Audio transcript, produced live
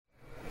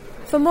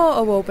For more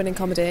award-winning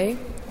comedy,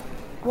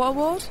 what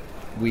award?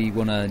 We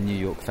won a New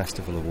York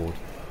Festival Award.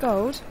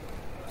 Gold?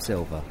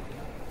 Silver.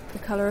 The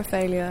Colour of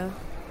Failure.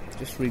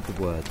 Just read the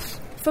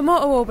words. For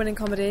more award-winning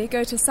comedy,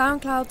 go to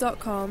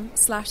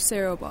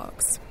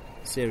soundcloud.com/serialbox.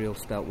 Serial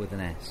spelt with an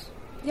S.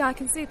 Yeah, I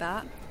can see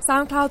that.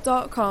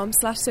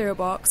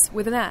 soundcloud.com/serialbox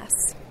with an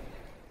S.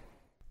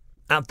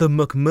 At the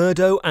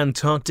McMurdo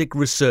Antarctic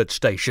Research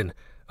Station,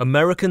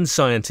 American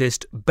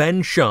scientist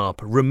Ben Sharp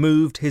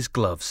removed his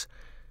gloves.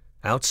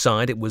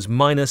 Outside it was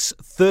minus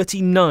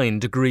 39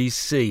 degrees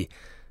C,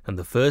 and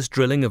the first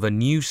drilling of a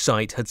new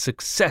site had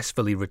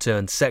successfully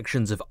returned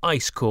sections of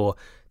ice core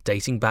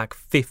dating back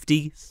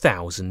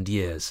 50,000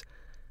 years.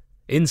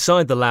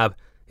 Inside the lab,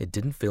 it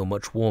didn't feel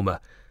much warmer.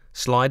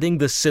 Sliding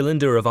the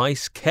cylinder of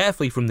ice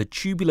carefully from the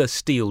tubular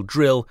steel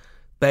drill,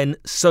 Ben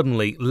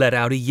suddenly let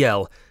out a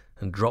yell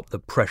and dropped the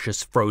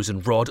precious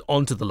frozen rod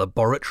onto the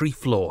laboratory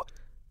floor.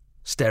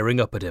 Staring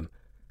up at him,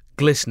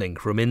 glistening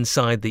from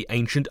inside the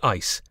ancient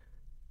ice,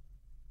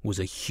 was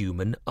a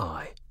human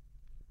eye.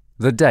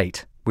 The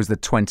date was the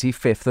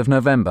 25th of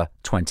November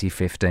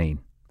 2015,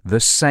 the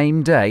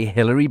same day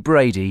Hillary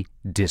Brady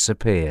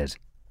disappeared.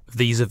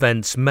 These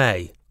events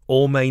may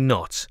or may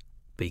not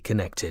be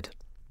connected.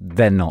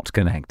 They're not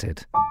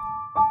connected.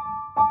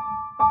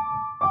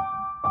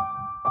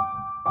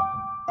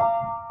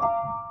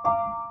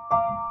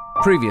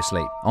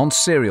 Previously on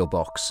Serial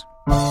Box.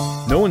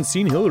 No one's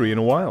seen Hillary in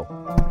a while.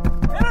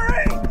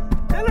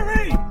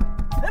 Hillary,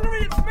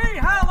 it's me,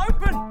 Hal,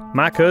 open!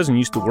 My cousin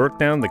used to work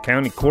down the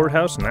county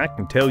courthouse, and I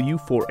can tell you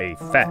for a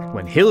fact,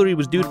 when Hillary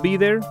was due to be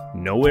there,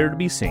 nowhere to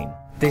be seen.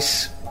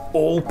 This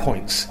all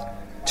points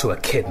to a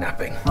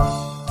kidnapping.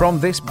 From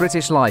This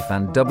British Life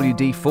and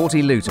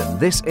WD-40 Luton,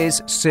 this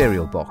is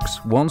Serial Box,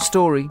 one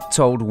story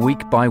told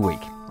week by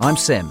week. I'm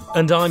Sim.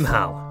 And I'm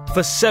Hal.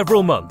 For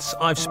several months,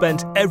 I've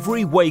spent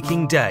every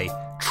waking day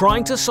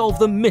trying to solve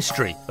the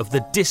mystery of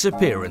the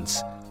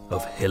disappearance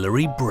of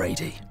Hillary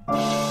Brady.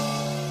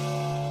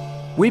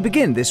 We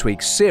begin this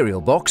week's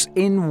Serial Box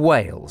in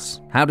Wales.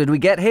 How did we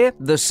get here?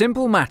 The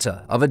simple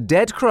matter of a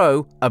dead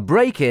crow, a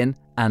break-in,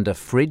 and a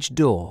fridge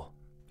door.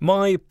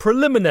 My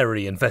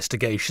preliminary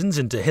investigations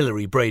into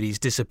Hillary Brady's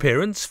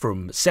disappearance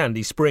from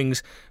Sandy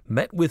Springs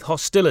met with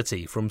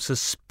hostility from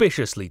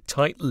suspiciously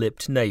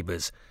tight-lipped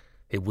neighbours.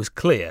 It was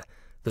clear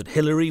that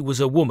Hillary was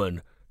a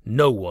woman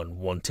no one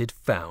wanted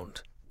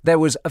found. There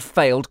was a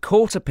failed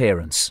court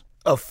appearance.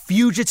 A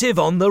fugitive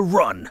on the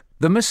run.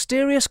 The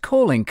mysterious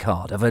calling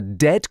card of a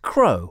dead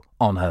crow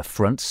on her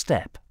front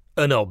step.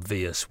 An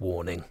obvious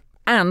warning.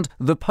 And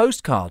the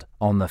postcard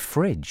on the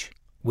fridge.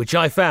 Which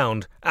I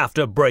found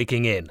after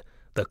breaking in.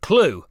 The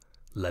clue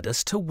led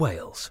us to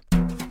Wales.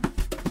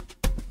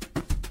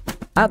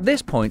 At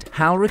this point,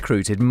 Hal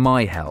recruited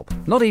my help.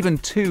 Not even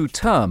 2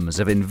 terms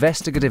of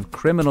investigative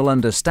criminal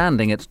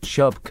understanding at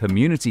Chubb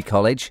Community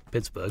College,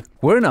 Pittsburgh,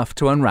 were enough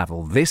to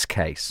unravel this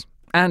case.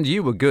 And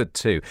you were good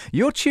too.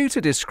 Your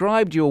tutor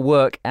described your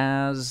work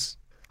as...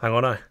 Hang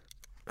on, I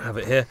have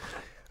it here.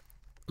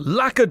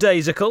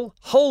 Lackadaisical,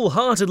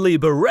 wholeheartedly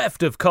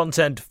bereft of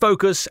content,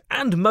 focus,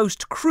 and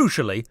most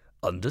crucially,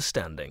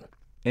 understanding.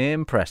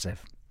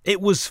 Impressive. It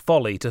was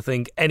folly to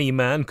think any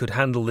man could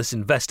handle this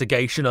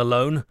investigation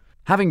alone.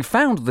 Having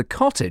found the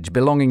cottage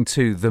belonging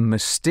to the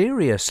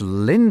mysterious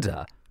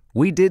Linda,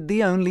 we did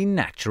the only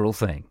natural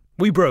thing.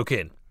 We broke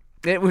in.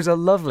 It was a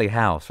lovely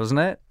house,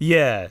 wasn't it?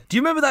 Yeah. Do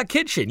you remember that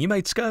kitchen? You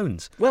made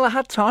scones. Well, I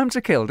had time to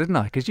kill, didn't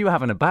I? Because you were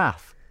having a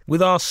bath.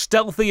 With our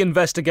stealthy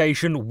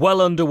investigation well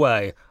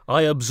underway,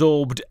 I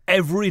absorbed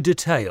every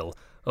detail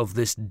of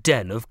this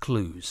den of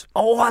clues.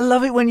 Oh, I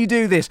love it when you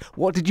do this.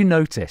 What did you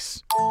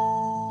notice?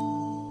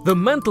 The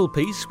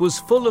mantelpiece was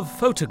full of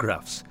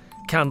photographs,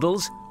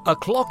 candles, a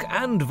clock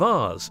and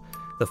vase.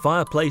 The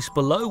fireplace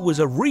below was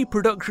a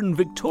reproduction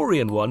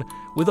Victorian one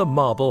with a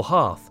marble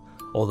hearth,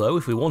 although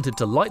if we wanted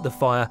to light the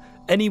fire,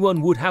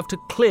 anyone would have to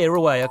clear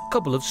away a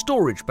couple of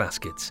storage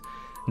baskets.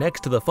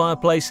 Next to the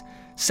fireplace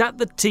sat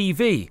the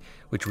TV,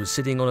 which was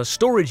sitting on a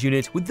storage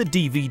unit with the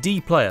DVD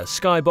player,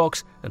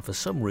 Skybox, and for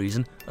some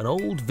reason an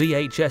old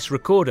VHS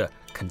recorder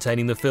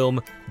containing the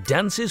film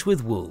Dances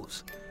with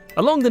Wolves.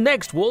 Along the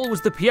next wall was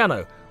the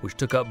piano, which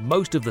took up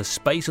most of the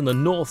space on the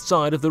north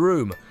side of the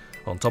room.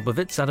 On top of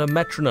it sat a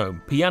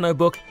metronome, piano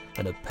book,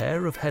 and a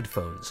pair of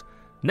headphones.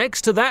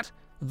 Next to that,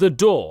 the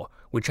door,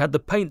 which had the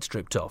paint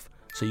stripped off,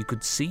 so you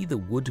could see the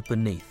wood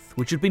beneath,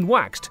 which had been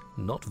waxed,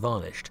 not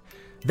varnished.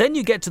 Then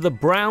you get to the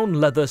brown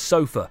leather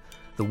sofa,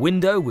 the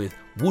window with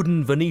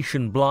wooden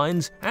Venetian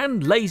blinds,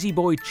 and lazy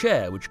boy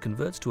chair, which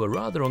converts to a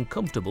rather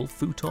uncomfortable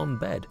futon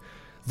bed.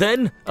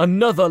 Then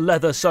another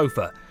leather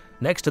sofa.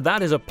 Next to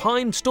that is a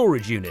pine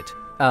storage unit.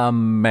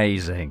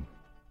 Amazing.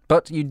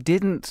 But you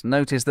didn't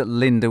notice that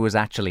Linda was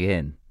actually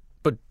in.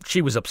 But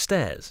she was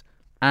upstairs.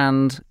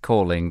 And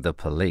calling the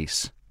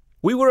police.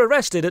 We were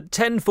arrested at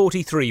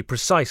 10:43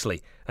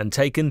 precisely and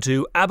taken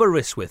to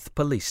Aberystwyth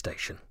Police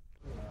Station.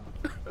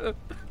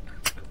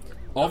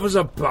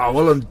 Officer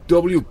Powell and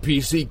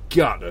WPC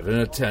Carter in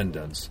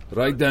attendance.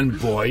 Right then,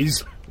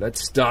 boys.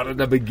 let's start at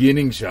the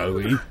beginning, shall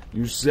we?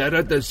 You said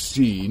at the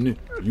scene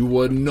you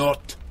were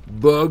not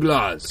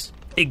burglars.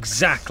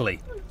 Exactly.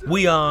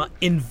 We are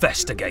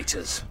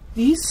investigators.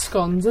 These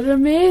scones are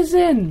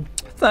amazing.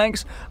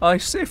 Thanks. I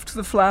sift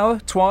the flour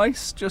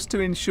twice just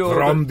to ensure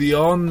From the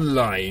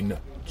online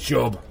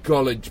Job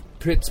College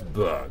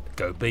Pittsburgh.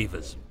 Go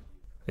Beavers.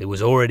 It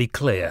was already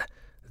clear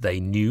they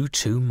knew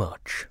too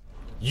much.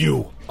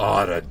 You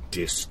are a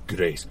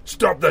disgrace.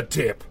 Stop the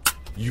tape.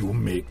 You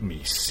make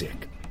me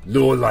sick.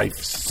 Low-life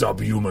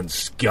subhuman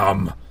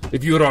scum.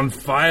 If you were on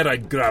fire,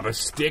 I'd grab a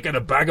stick and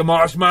a bag of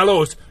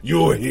marshmallows.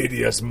 You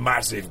hideous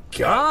massive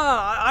cunt.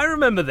 I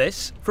remember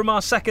this from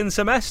our second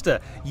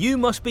semester. You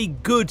must be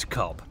good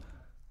cop.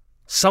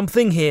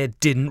 Something here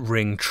didn't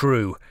ring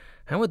true.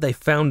 How had they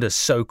found us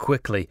so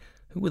quickly?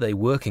 Who were they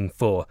working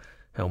for?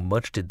 How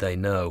much did they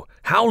know?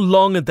 How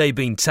long had they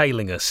been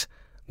tailing us?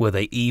 Were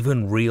they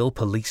even real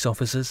police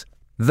officers?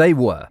 They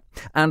were,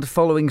 and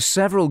following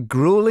several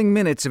grueling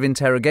minutes of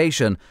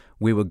interrogation,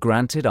 we were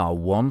granted our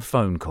one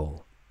phone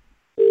call.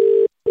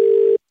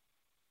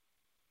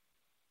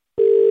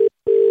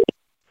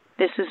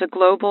 This is a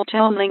Global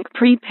Telelink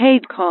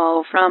prepaid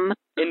call from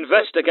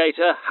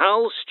Investigator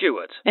Hal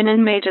Stewart, an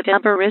inmate at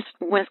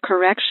Aberystwyth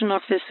Correctional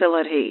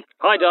Facility.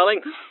 Hi,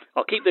 darling.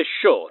 I'll keep this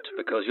short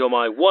because you're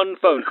my one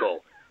phone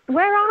call.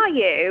 Where are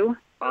you?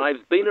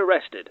 I've been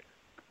arrested.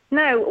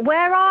 No,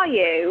 where are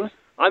you?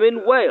 I'm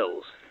in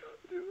Wales.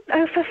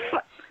 Oh,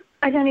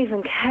 I don't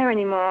even care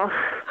anymore.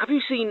 Have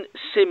you seen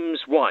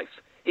Sim's wife?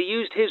 He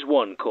used his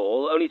one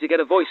call only to get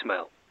a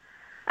voicemail.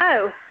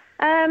 Oh,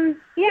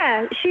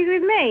 yeah, she's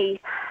with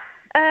me.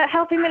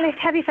 Helping me lift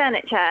heavy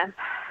furniture.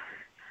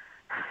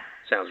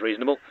 Sounds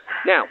reasonable.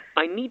 Now,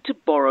 I need to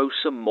borrow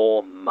some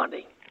more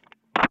money.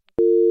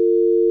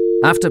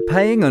 After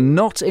paying a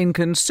not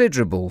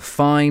inconsiderable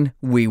fine,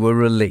 we were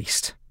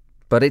released.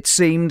 But it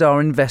seemed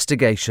our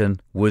investigation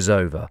was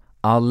over.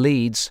 Our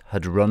leads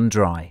had run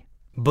dry.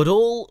 But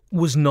all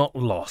was not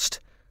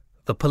lost.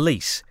 The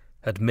police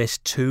had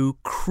missed two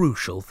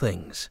crucial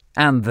things.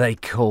 And they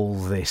call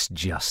this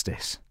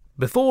justice.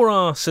 Before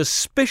our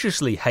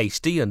suspiciously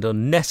hasty and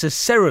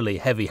unnecessarily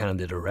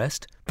heavy-handed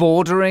arrest,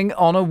 bordering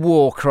on a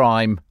war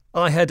crime,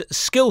 I had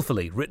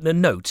skillfully written a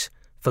note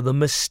for the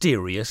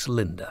mysterious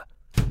Linda.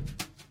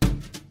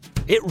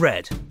 It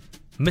read,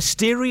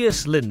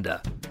 Mysterious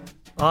Linda,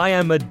 I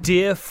am a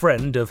dear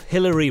friend of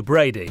Hilary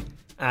Brady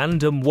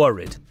and am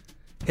worried.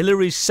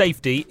 Hilary's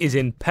safety is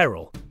in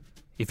peril.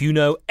 If you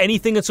know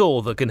anything at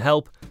all that can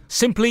help,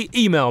 simply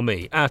email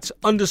me at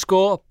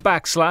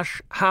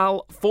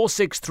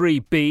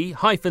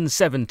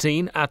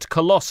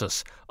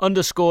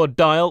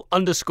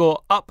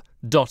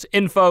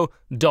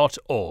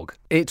 _/HAL463B-colossus_dial_up.info.org.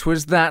 It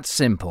was that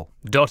simple.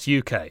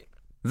 .uk.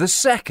 The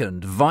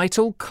second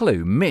vital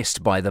clue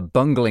missed by the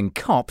bungling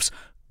cops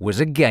was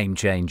a game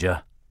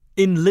changer.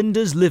 In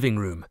Linda's living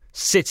room,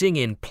 sitting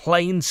in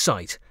plain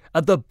sight,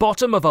 at the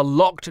bottom of a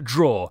locked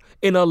drawer,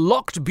 in a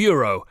locked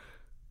bureau,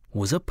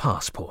 was a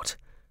passport.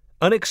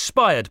 An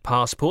expired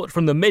passport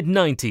from the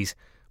mid-90s,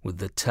 with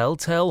the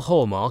telltale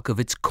hallmark of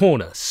its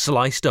corner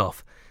sliced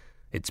off.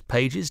 Its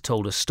pages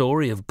told a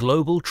story of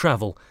global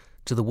travel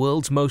to the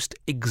world's most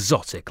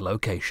exotic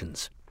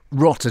locations.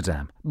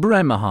 Rotterdam,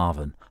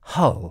 Bremerhaven,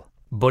 Hull.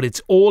 But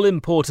its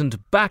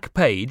all-important back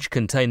page,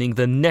 containing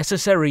the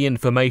necessary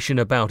information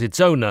about its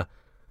owner,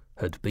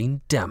 had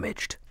been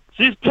damaged.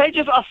 These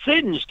pages are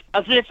singed,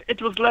 as if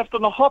it was left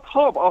on a hot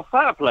hob or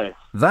fireplace.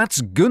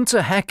 That's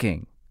Gunter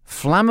Hecking,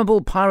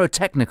 flammable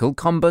pyrotechnical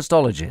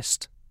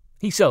combustologist.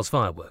 He sells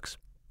fireworks.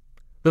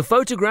 The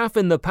photograph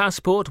in the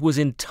passport was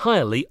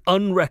entirely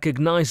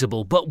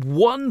unrecognisable, but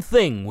one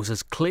thing was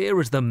as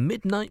clear as the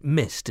midnight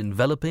mist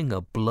enveloping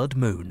a blood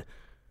moon.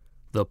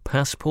 The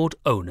passport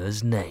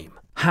owner's name.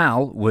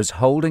 Hal was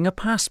holding a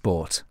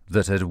passport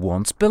that had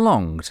once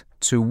belonged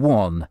to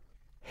one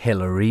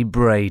Hilary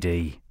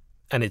Brady.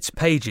 And its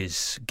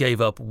pages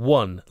gave up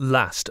one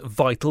last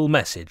vital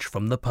message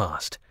from the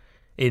past.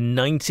 In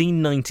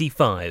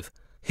 1995,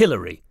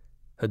 Hilary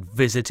had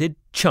visited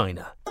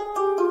China.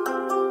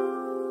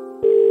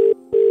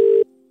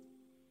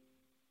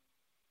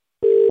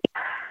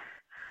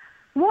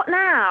 What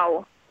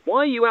now? Why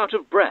are you out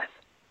of breath?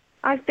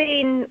 I've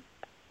been,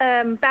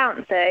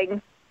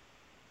 bouncing.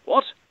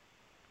 What?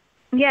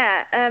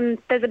 Yeah,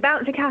 there's a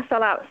bouncy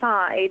castle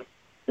outside.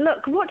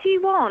 Look, what do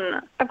you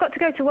want? I've got to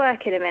go to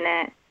work in a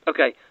minute.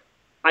 Okay,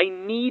 I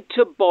need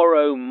to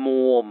borrow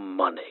more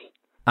money.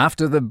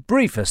 After the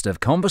briefest of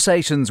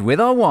conversations with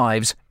our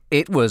wives,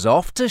 it was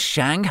off to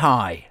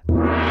Shanghai.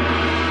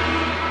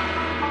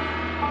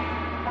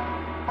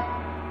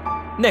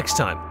 Next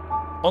time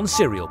on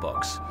Cereal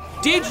Box.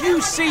 Did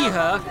you see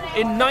her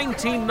in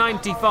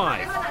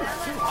 1995?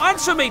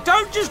 Answer me,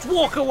 don't just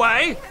walk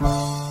away.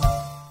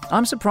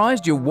 I'm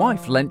surprised your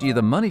wife lent you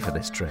the money for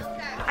this trip.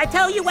 I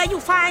tell you where you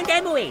find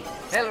Emily.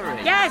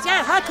 Hilary. Yes,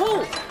 her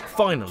too.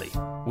 Finally,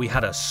 we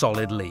had a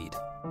solid lead.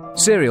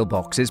 Cereal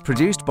Box is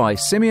produced by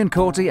Simeon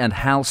Corty and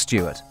Hal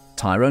Stewart.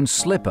 Tyrone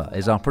Slipper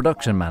is our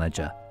production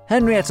manager.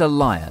 Henrietta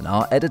Lyon,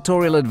 our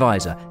editorial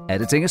advisor.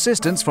 Editing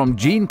assistance from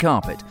Jean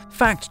Carpet.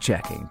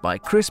 Fact-checking by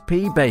Chris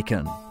P.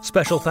 Bacon.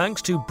 Special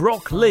thanks to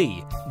Brock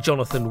Lee,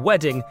 Jonathan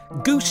Wedding,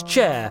 Goose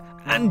Chair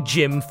and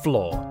Jim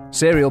Flaw.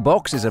 Serial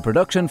Box is a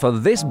production for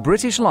This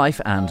British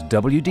Life and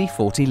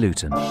WD-40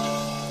 Luton.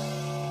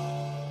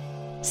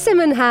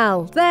 Sim and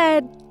Hal, they're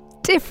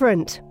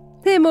different.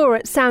 Hear more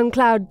at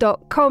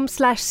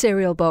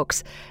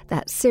soundcloud.com/serialbox.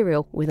 That's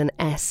serial with an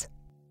S.